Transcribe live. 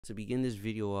To begin this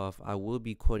video off, I will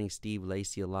be quoting Steve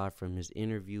Lacy a lot from his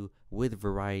interview with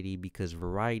Variety, because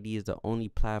Variety is the only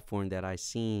platform that I've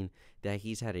seen that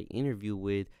he's had an interview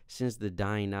with since the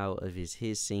dying out of his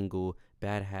hit single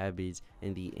Bad Habits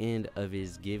and the end of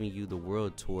his Giving You the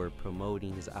World tour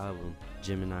promoting his album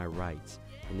Gemini Rights.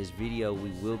 In this video, we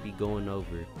will be going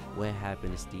over what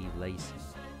happened to Steve Lacy.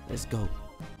 Let's go.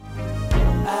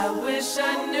 I wish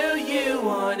I knew you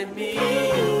wanted me.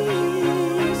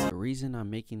 The reason I'm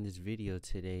making this video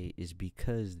today is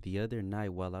because the other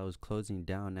night, while I was closing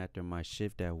down after my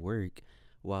shift at work,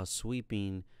 while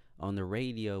sweeping on the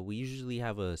radio, we usually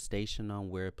have a station on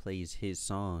where it plays his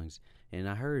songs, and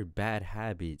I heard Bad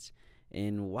Habits.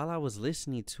 And while I was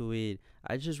listening to it,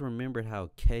 I just remembered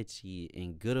how catchy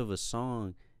and good of a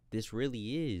song this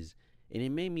really is. And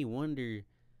it made me wonder,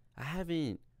 I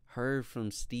haven't heard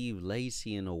from Steve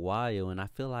Lacy in a while, and I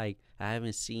feel like I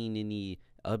haven't seen any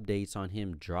updates on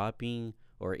him dropping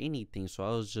or anything. So I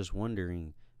was just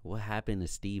wondering, what happened to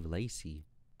Steve Lacy?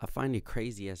 I find it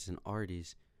crazy, as an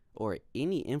artist or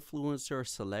any influencer or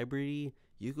celebrity,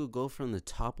 you could go from the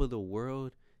top of the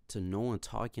world to no one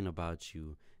talking about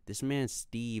you. This man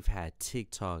Steve had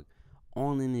TikTok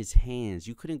all in his hands.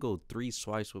 You couldn't go 3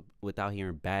 swipes without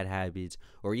hearing Bad Habits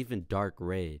or even Dark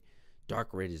Red. Dark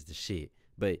Red is the shit.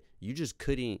 But you just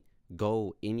couldn't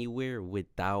go anywhere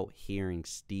without hearing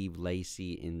Steve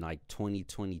Lacy in like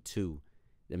 2022.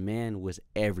 The man was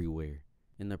everywhere.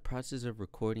 In the process of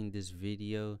recording this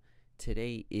video,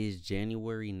 today is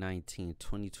January 19,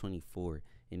 2024.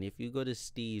 And if you go to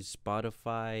Steve's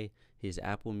Spotify, his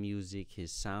Apple Music,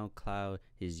 his SoundCloud,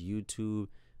 his YouTube,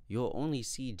 you'll only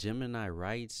see Gemini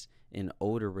Rights and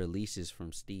older releases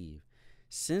from Steve.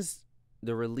 Since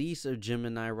the release of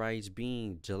Gemini Rights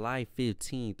being July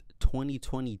 15th,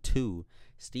 2022,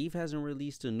 Steve hasn't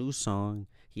released a new song.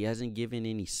 He hasn't given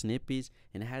any snippets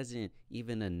and hasn't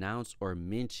even announced or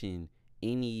mentioned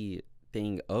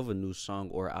anything of a new song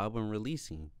or album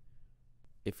releasing.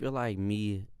 If you're like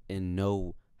me and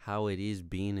know how it is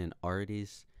being an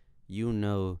artist, you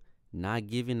know not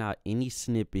giving out any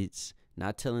snippets,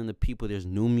 not telling the people there's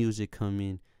new music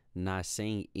coming, not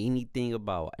saying anything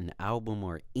about an album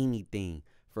or anything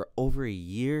for over a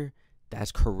year,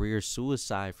 that's career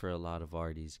suicide for a lot of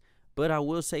artists. But I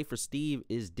will say for Steve,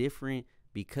 it's different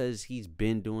because he's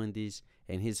been doing this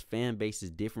and his fan base is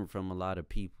different from a lot of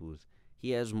people's.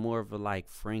 He has more of a like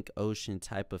Frank Ocean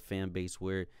type of fan base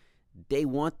where they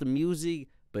want the music,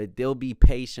 but they'll be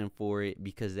patient for it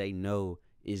because they know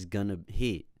it's gonna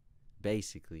hit,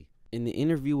 basically. In the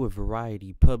interview with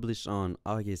Variety published on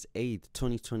August 8th,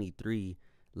 2023,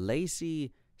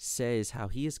 Lacy says how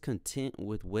he is content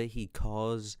with what he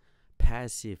calls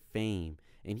passive fame.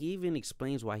 And he even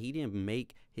explains why he didn't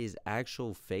make his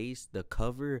actual face the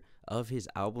cover of his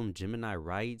album Gemini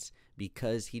Rights,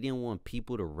 because he didn't want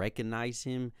people to recognize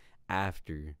him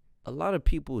after. A lot of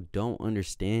people don't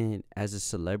understand, as a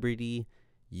celebrity,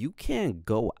 you can't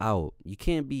go out. You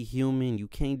can't be human. You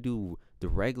can't do the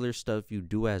regular stuff you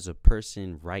do as a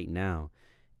person right now.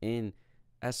 And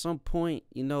at some point,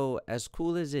 you know, as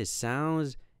cool as it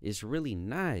sounds, it's really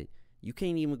not. You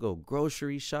can't even go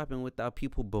grocery shopping without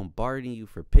people bombarding you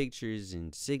for pictures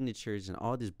and signatures and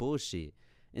all this bullshit.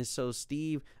 And so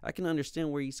Steve, I can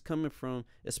understand where he's coming from,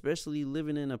 especially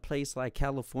living in a place like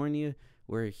California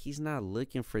where he's not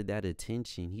looking for that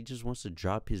attention. He just wants to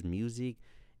drop his music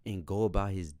and go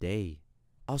about his day.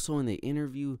 Also in the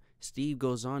interview, Steve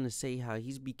goes on to say how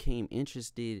he's became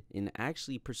interested in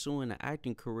actually pursuing an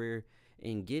acting career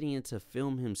and getting into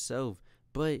film himself,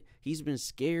 but he's been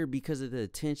scared because of the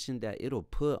attention that it'll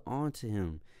put onto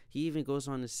him. He even goes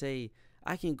on to say,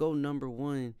 I can go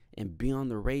 #1 and be on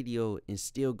the radio and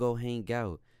still go hang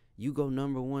out. You go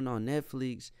 #1 on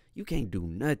Netflix, you can't do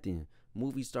nothing.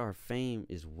 Movie star fame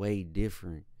is way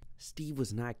different. Steve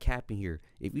was not capping here.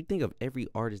 If you think of every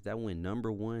artist that went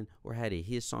 #1 or had a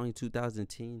hit song in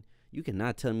 2010, you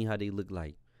cannot tell me how they look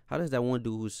like. How does that one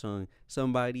dude who sung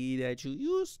Somebody That You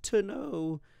Used to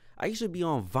Know? I used to be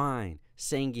on Vine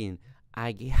singing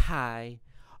I Get High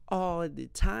all the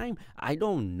time. I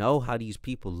don't know how these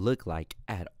people look like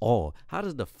at all. How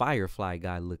does the Firefly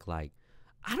guy look like?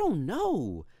 I don't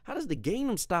know. How does the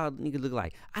Gangnam Style nigga look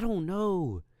like? I don't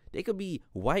know. They could be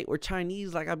white or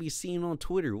Chinese like I be seeing on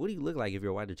Twitter. What do you look like if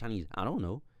you're white or Chinese? I don't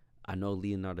know. I know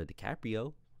Leonardo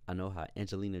DiCaprio. I know how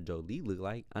Angelina Jolie look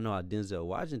like. I know how Denzel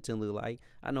Washington look like.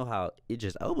 I know how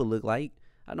Idris Elba look like.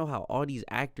 I know how all these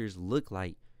actors look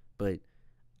like. But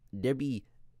there be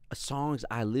songs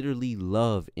I literally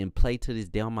love and play to this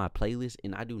day on my playlist,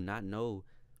 and I do not know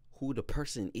who the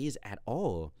person is at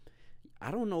all.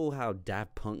 I don't know how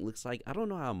Daft Punk looks like. I don't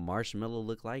know how Marshmello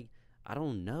look like. I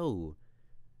don't know.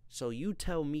 So you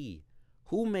tell me,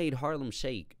 who made Harlem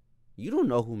Shake? You don't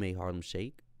know who made Harlem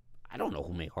Shake. I don't know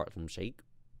who made Harlem Shake.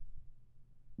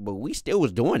 But we still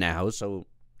was doing that house, so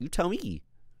you tell me.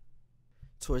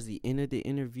 Towards the end of the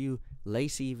interview,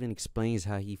 Lacy even explains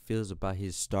how he feels about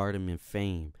his stardom and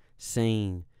fame,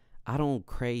 saying, "I don't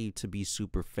crave to be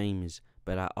super famous,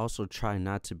 but I also try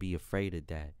not to be afraid of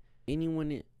that."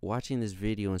 Anyone watching this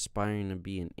video inspiring to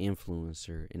be an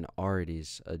influencer, an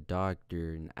artist, a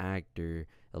doctor, an actor,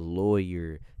 a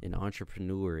lawyer, an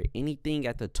entrepreneur, anything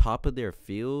at the top of their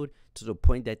field to the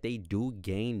point that they do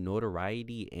gain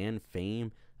notoriety and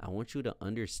fame, I want you to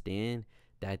understand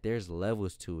that there's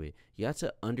levels to it. You have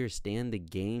to understand the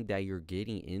game that you're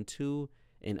getting into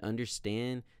and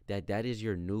understand that that is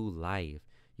your new life.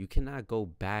 You cannot go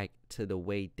back to the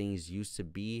way things used to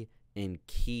be and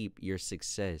keep your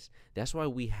success. That's why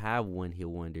we have one-hit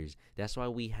wonders. That's why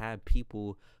we have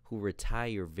people who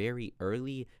retire very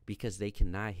early, because they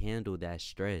cannot handle that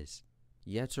stress.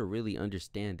 You have to really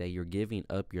understand that you're giving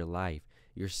up your life.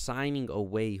 You're signing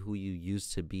away who you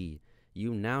used to be.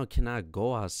 You now cannot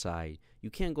go outside. You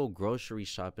can't go grocery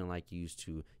shopping like you used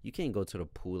to. You can't go to the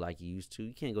pool like you used to.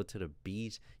 You can't go to the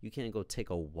beach. You can't go take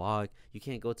a walk. You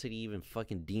can't go to the even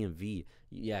fucking DMV.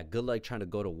 Yeah, good luck trying to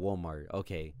go to Walmart.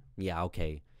 Okay. Yeah,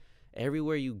 okay.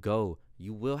 Everywhere you go,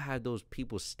 you will have those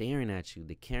people staring at you.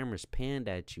 The cameras panned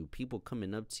at you. People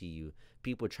coming up to you.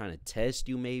 People trying to test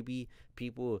you maybe.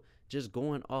 People just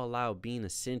going all out, being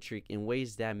eccentric in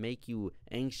ways that make you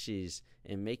anxious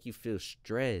and make you feel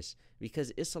stressed,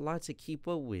 because it's a lot to keep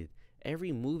up with.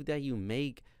 Every move that you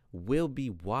make will be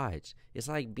watched. It's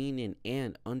like being an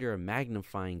ant under a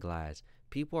magnifying glass.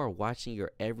 People are watching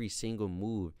your every single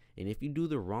move. And if you do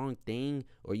the wrong thing,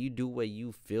 or you do what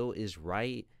you feel is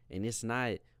right and it's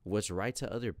not what's right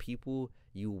to other people,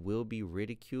 you will be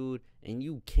ridiculed and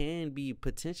you can be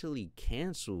potentially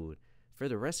canceled for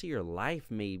the rest of your life.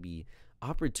 Maybe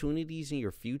opportunities in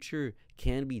your future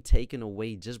can be taken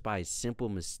away just by a simple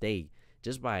mistake,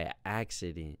 just by an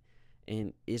accident.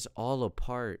 And it's all a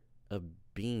part of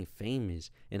being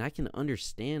famous. And I can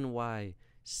understand why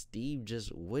Steve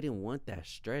just wouldn't want that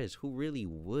stress. Who really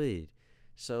would?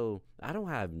 So I don't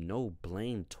have no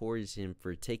blame towards him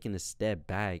for taking a step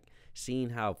back,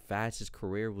 seeing how fast his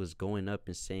career was going up,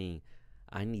 and saying,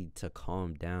 I need to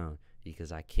calm down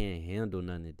because I can't handle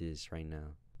none of this right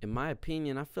now. In my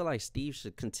opinion, I feel like Steve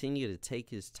should continue to take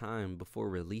his time before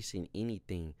releasing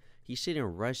anything. He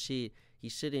shouldn't rush it. He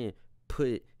shouldn't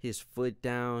put his foot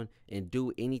down and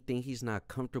do anything he's not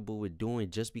comfortable with doing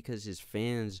just because his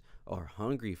fans are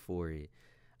hungry for it.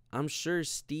 I'm sure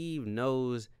Steve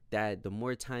knows that the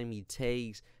more time he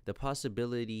takes, the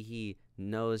possibility he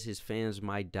knows his fans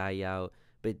might die out.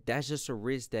 But that's just a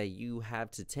risk that you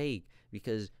have to take,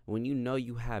 because when you know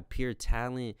you have pure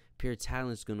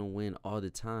talent's going to win all the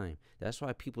time. That's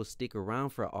why people stick around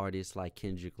for artists like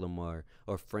Kendrick Lamar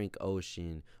or Frank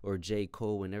Ocean or J.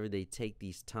 Cole whenever they take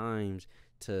these times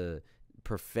to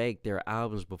perfect their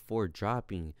albums before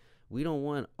dropping. We don't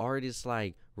want artists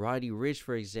like Roddy Ricch,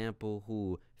 for example,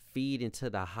 who feed into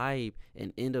the hype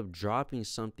and end up dropping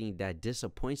something that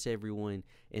disappoints everyone,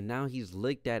 and now he's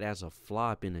looked at as a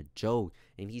flop and a joke,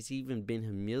 and he's even been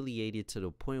humiliated to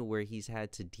the point where he's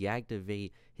had to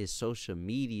deactivate his social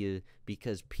media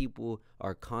because people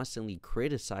are constantly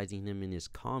criticizing him in his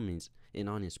comments and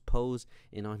on his posts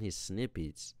and on his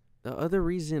snippets. The other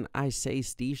reason I say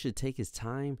Steve should take his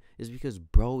time is because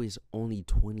bro is only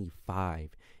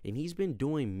 25 and he's been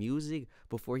doing music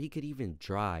before he could even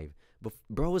drive.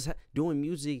 Bro was doing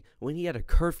music when he had a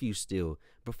curfew still,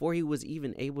 before he was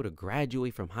even able to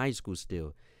graduate from high school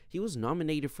still. He was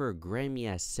nominated for a Grammy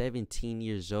at 17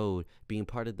 years old, being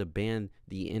part of the band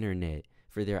The Internet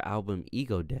for their album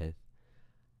Ego Death.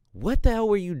 What the hell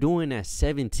were you doing at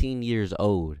 17 years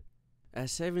old?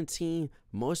 At 17,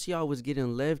 most of y'all was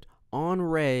getting left on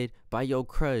red by your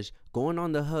crush, going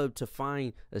on the hub to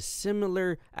find a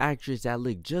similar actress that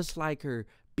looked just like her,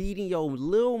 beating your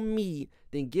little meat,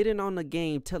 then getting on the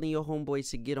game telling your homeboys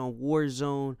to get on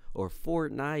Warzone or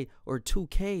Fortnite or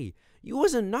 2K. You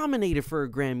wasn't nominated for a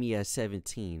Grammy at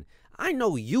 17. I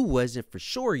know you wasn't. For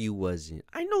sure you wasn't.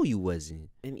 I know you wasn't.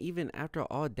 And even after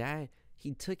all that,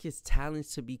 he took his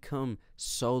talents to become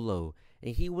solo.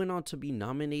 And he went on to be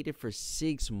nominated for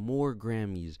 6 more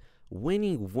Grammys,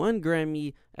 winning 1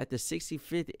 Grammy at the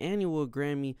 65th annual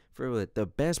Grammy for the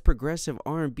best progressive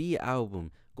R&B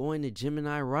album, going to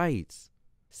Gemini Rights.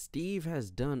 Steve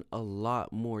has done a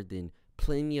lot more than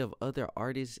plenty of other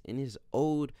artists in his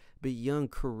old but young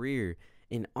career.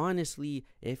 And honestly,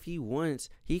 if he wants,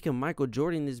 he can Michael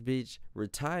Jordan this bitch,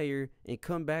 retire, and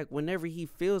come back whenever he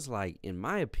feels like. In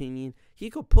my opinion, he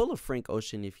could pull a Frank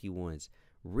Ocean if he wants.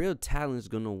 real talent's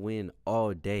gonna win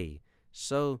all day.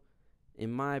 So,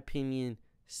 in my opinion,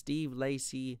 Steve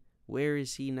Lacy, where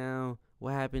is he now?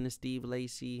 What happened to Steve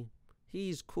Lacy?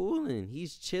 He's cooling.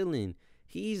 He's chilling.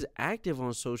 He's active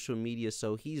on social media,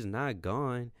 so he's not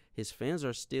gone. His fans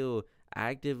are still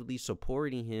actively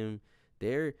supporting him.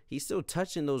 He's still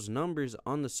touching those numbers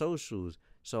on the socials.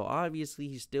 So obviously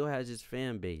he still has his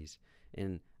fan base.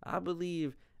 And I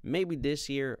believe maybe this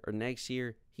year or next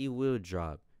year he will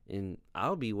drop. And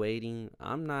I'll be waiting.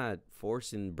 I'm not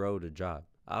forcing bro to drop.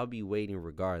 I'll be waiting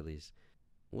regardless.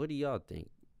 What do y'all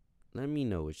think? Let me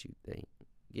know what you think.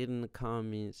 Get in the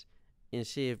comments. And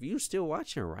shit, if you still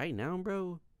watching right now,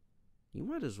 bro, you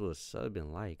might as well sub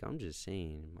and like. I'm just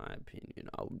saying, in my opinion,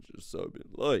 I would just sub and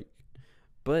like.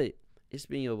 But it's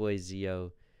been your boy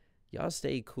Zio. Y'all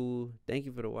stay cool. Thank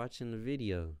you for watching the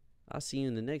video. I'll see you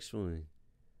in the next one.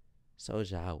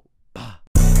 Soldier out. Bah.